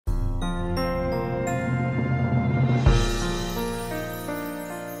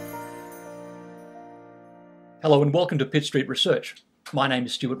Hello and welcome to Pitt Street Research. My name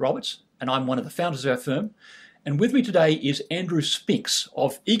is Stuart Roberts and I'm one of the founders of our firm. And with me today is Andrew Spinks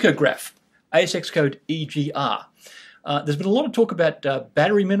of EcoGraf, ASX code EGR. There's been a lot of talk about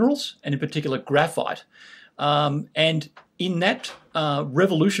battery minerals and in particular graphite. And in that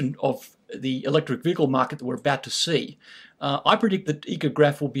revolution of the electric vehicle market that we're about to see, I predict that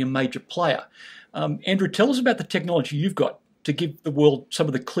EcoGraf will be a major player. Andrew, tell us about the technology you've got to give the world some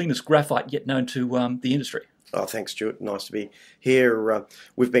of the cleanest graphite yet known to the industry. Oh, thanks, Stuart. Nice to be here.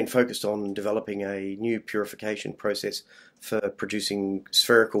 We've been focused on developing a new purification process for producing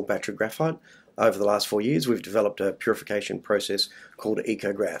spherical battery graphite. Over the last 4 years, we've developed a purification process called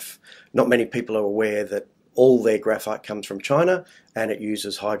EcoGraf. Not many people are aware that all their graphite comes from China and it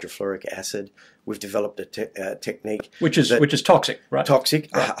uses hydrofluoric acid. We've developed a technique which is toxic, right? Toxic.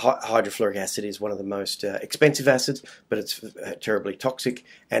 Right. Hydrofluoric acid is one of the most expensive acids, but it's terribly toxic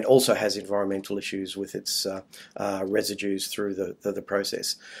and also has environmental issues with its residues through the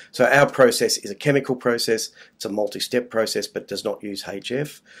process. So our process is a chemical process. It's a multi-step process, but does not use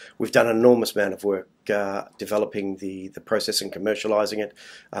HF. We've done an enormous amount of work developing the process and commercializing it.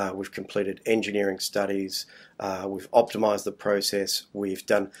 We've completed engineering studies. We've optimized the process. We've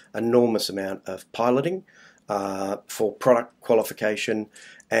done an enormous amount of piloting for product qualification,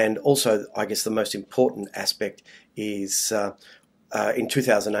 and also I guess the most important aspect is in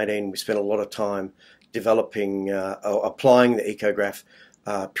 2018 we spent a lot of time developing or applying the EcoGraf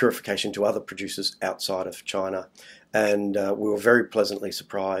purification to other producers outside of China, and we were very pleasantly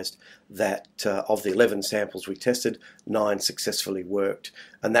surprised that of the 11 samples we tested, 9 successfully worked,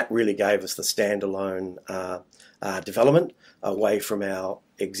 and that really gave us the standalone development away from our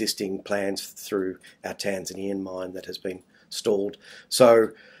existing plans through our Tanzanian mine that has been stalled. So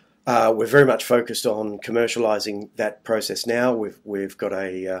we're very much focused on commercializing that process now. We're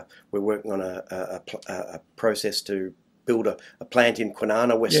working on a process to build a plant in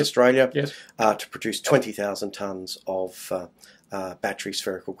Kwinana, West Australia, to produce 20,000 tonnes of battery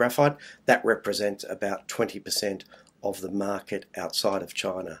spherical graphite. That represents about 20% of the market outside of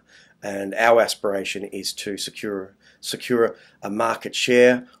China. And our aspiration is to secure a market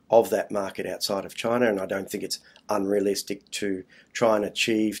share of that market outside of China, and I don't think it's unrealistic to try and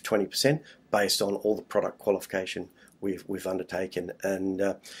achieve 20% based on all the product qualification we've undertaken.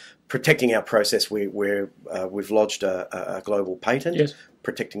 And protecting our process, we've lodged a global patent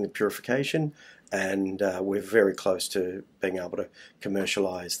protecting the purification, and we're very close to being able to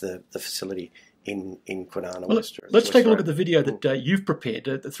commercialise the facility in Kwinana. Well, let's take a look at the video that you've prepared,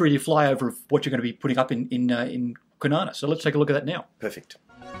 the 3D flyover of what you're going to be putting up in Kwinana. So let's take a look at that now. Perfect.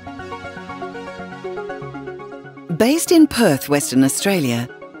 Based in Perth, Western Australia,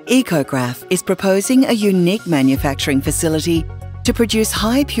 EcoGraf is proposing a unique manufacturing facility to produce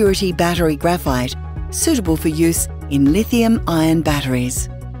high-purity battery graphite suitable for use in lithium-ion batteries.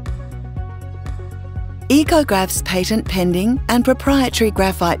 EcoGraf's patent-pending and proprietary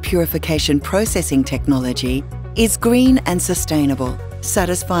graphite purification processing technology is green and sustainable,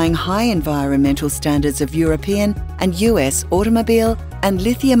 satisfying high environmental standards of European and US automobile and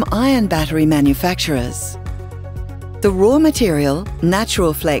lithium-ion battery manufacturers. The raw material,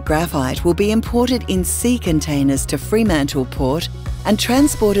 natural flake graphite, will be imported in sea containers to Fremantle Port and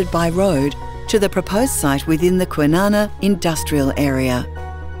transported by road to the proposed site within the Kwinana industrial area.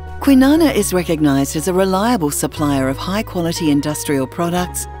 Kwinana is recognised as a reliable supplier of high-quality industrial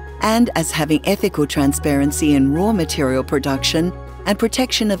products and as having ethical transparency in raw material production and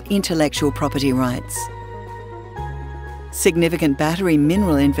protection of intellectual property rights. Significant battery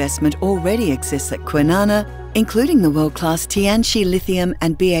mineral investment already exists at Kwinana, including the world-class Tianqi Lithium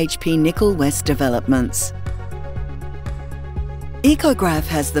and BHP Nickel West developments. EcoGraf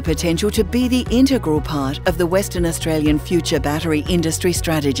has the potential to be the integral part of the Western Australian future battery industry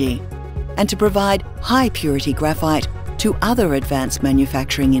strategy and to provide high-purity graphite to other advanced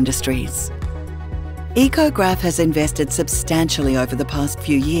manufacturing industries. EcoGraf has invested substantially over the past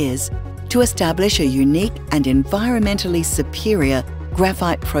few years to establish a unique and environmentally superior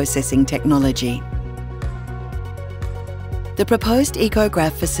graphite processing technology. The proposed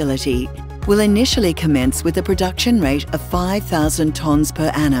EcoGraf facility will initially commence with a production rate of 5,000 tonnes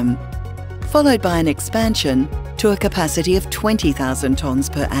per annum, followed by an expansion to a capacity of 20,000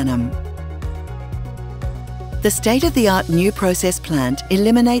 tonnes per annum. The state-of-the-art new process plant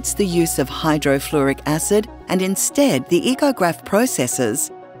eliminates the use of hydrofluoric acid and instead the EcoGraf processes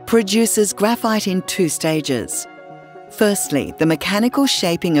produces graphite in 2 stages. Firstly, the mechanical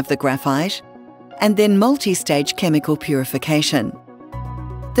shaping of the graphite, and then multi-stage chemical purification.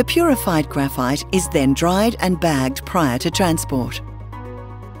 The purified graphite is then dried and bagged prior to transport.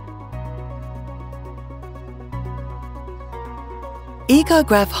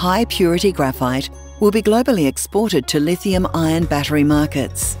 EcoGraf high purity graphite will be globally exported to lithium-ion battery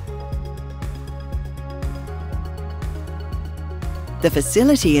markets. The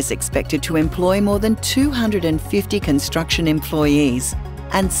facility is expected to employ more than 250 construction employees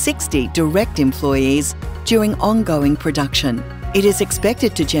and 60 direct employees during ongoing production. It is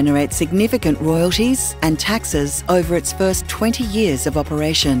expected to generate significant royalties and taxes over its first 20 years of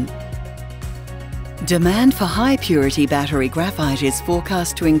operation. Demand for high-purity battery graphite is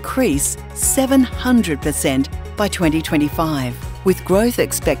forecast to increase 700% by 2025, with growth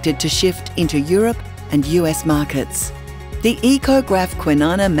expected to shift into Europe and US markets. The EcoGraf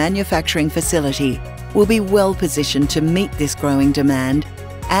Kwinana manufacturing facility will be well positioned to meet this growing demand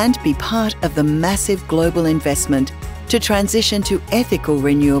and be part of the massive global investment to transition to ethical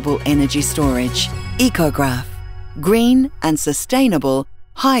renewable energy storage. EcoGraf, green and sustainable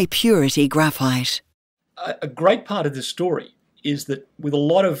high-purity graphite. A great part of this story is that with a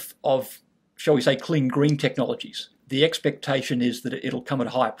lot of, shall we say, clean green technologies, the expectation is that it'll come at a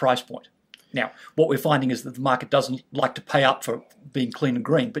higher price point. Now, what we're finding is that the market doesn't like to pay up for being clean and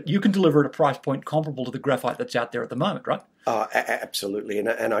green, but you can deliver at a price point comparable to the graphite that's out there at the moment, right? Absolutely,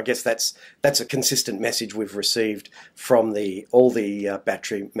 and I guess that's a consistent message we've received from all the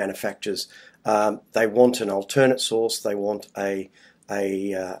battery manufacturers. They want an alternate source. They want a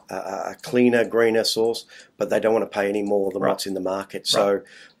cleaner, greener source, but they don't want to pay any more than what's in the market. So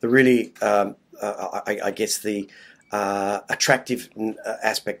the really, I guess the attractive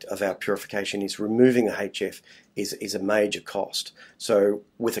aspect of our purification is removing the HF is a major cost. So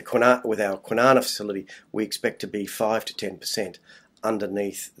with our Kwinana facility, we expect to be 5 to 10%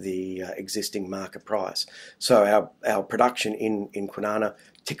 underneath the existing market price. So our production in Kwinana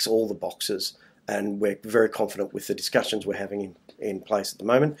ticks all the boxes, and we're very confident with the discussions we're having in place at the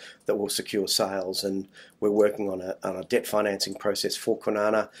moment that we'll secure sales, and we're working on a debt financing process for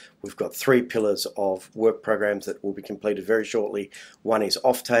Kwinana. We've got 3 pillars of work programs that will be completed very shortly. One is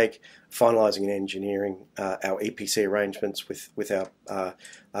offtake, finalising and engineering our EPC arrangements with our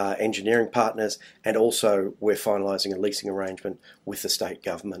engineering partners, and also we're finalising a leasing arrangement with the state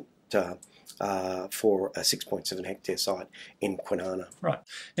government for a 6.7 hectare site in Kwinana. Right.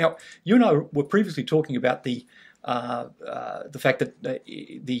 Now, you and I were previously talking about the fact that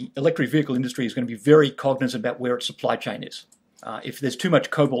the electric vehicle industry is going to be very cognizant about where its supply chain is. If there's too much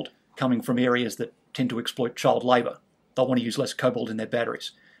cobalt coming from areas that tend to exploit child labour, they'll want to use less cobalt in their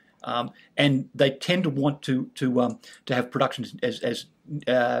batteries. And they tend to want to have production as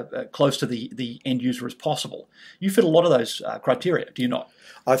close to the end user as possible. You fit a lot of those criteria, do you not?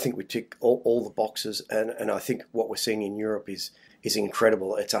 I think we tick all the boxes, and I think what we're seeing in Europe is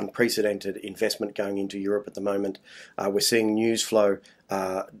incredible. It's unprecedented investment going into Europe at the moment. We're seeing news flow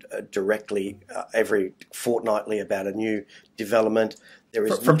directly every fortnightly about a new development. There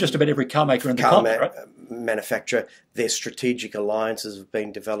is from just about every car maker in the continent, right? Manufacturer. Their strategic alliances have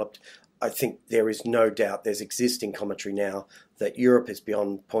been developed. I think there is no doubt, there's existing commentary now that Europe is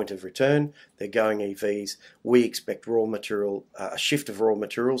beyond point of return. They're going EVs. We expect raw material, a shift of raw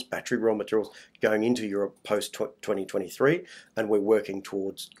materials, battery raw materials, going into Europe post-2023, and we're working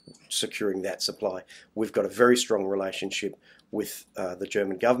towards securing that supply. We've got a very strong relationship with the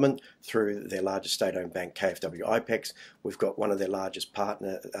German government through their largest state-owned bank, KfW IPEX. We've got one of their largest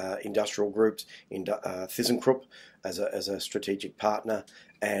partner industrial groups, ThyssenKrupp, as a strategic partner,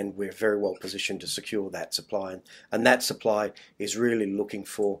 and we're very well positioned to secure that supply. And that supply is really looking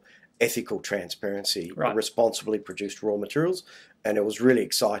for ethical transparency, responsibly produced raw materials. And it was really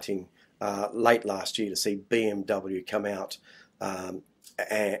exciting late last year to see BMW come out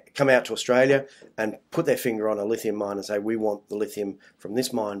to Australia and put their finger on a lithium mine and say, we want the lithium from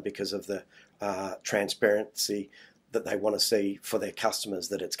this mine because of the transparency that they want to see for their customers,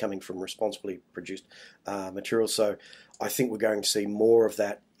 that it's coming from responsibly produced materials. So I think we're going to see more of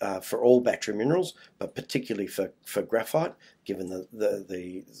that for all battery minerals, but particularly for graphite, given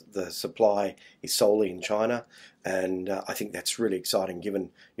the supply is solely in China. And I think that's really exciting, given,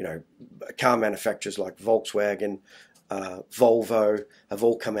 you know, car manufacturers like Volkswagen, Volvo have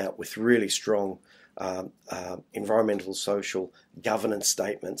all come out with really strong environmental, social governance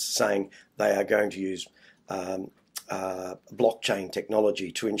statements saying they are going to use blockchain technology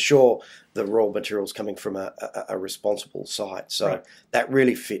to ensure the raw materials coming from a responsible site. So that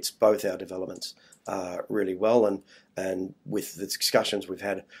really fits both our developments really well. And with the discussions we've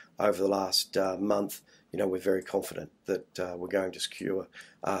had over the last month, you know, we're very confident that we're going to secure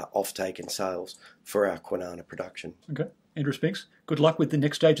offtake and sales for our Kwinana production. Okay. Andrew Spinks, good luck with the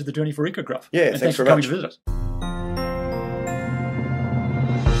next stage of the journey for EcoGraf. Yeah, and thanks for very coming much. to visit us.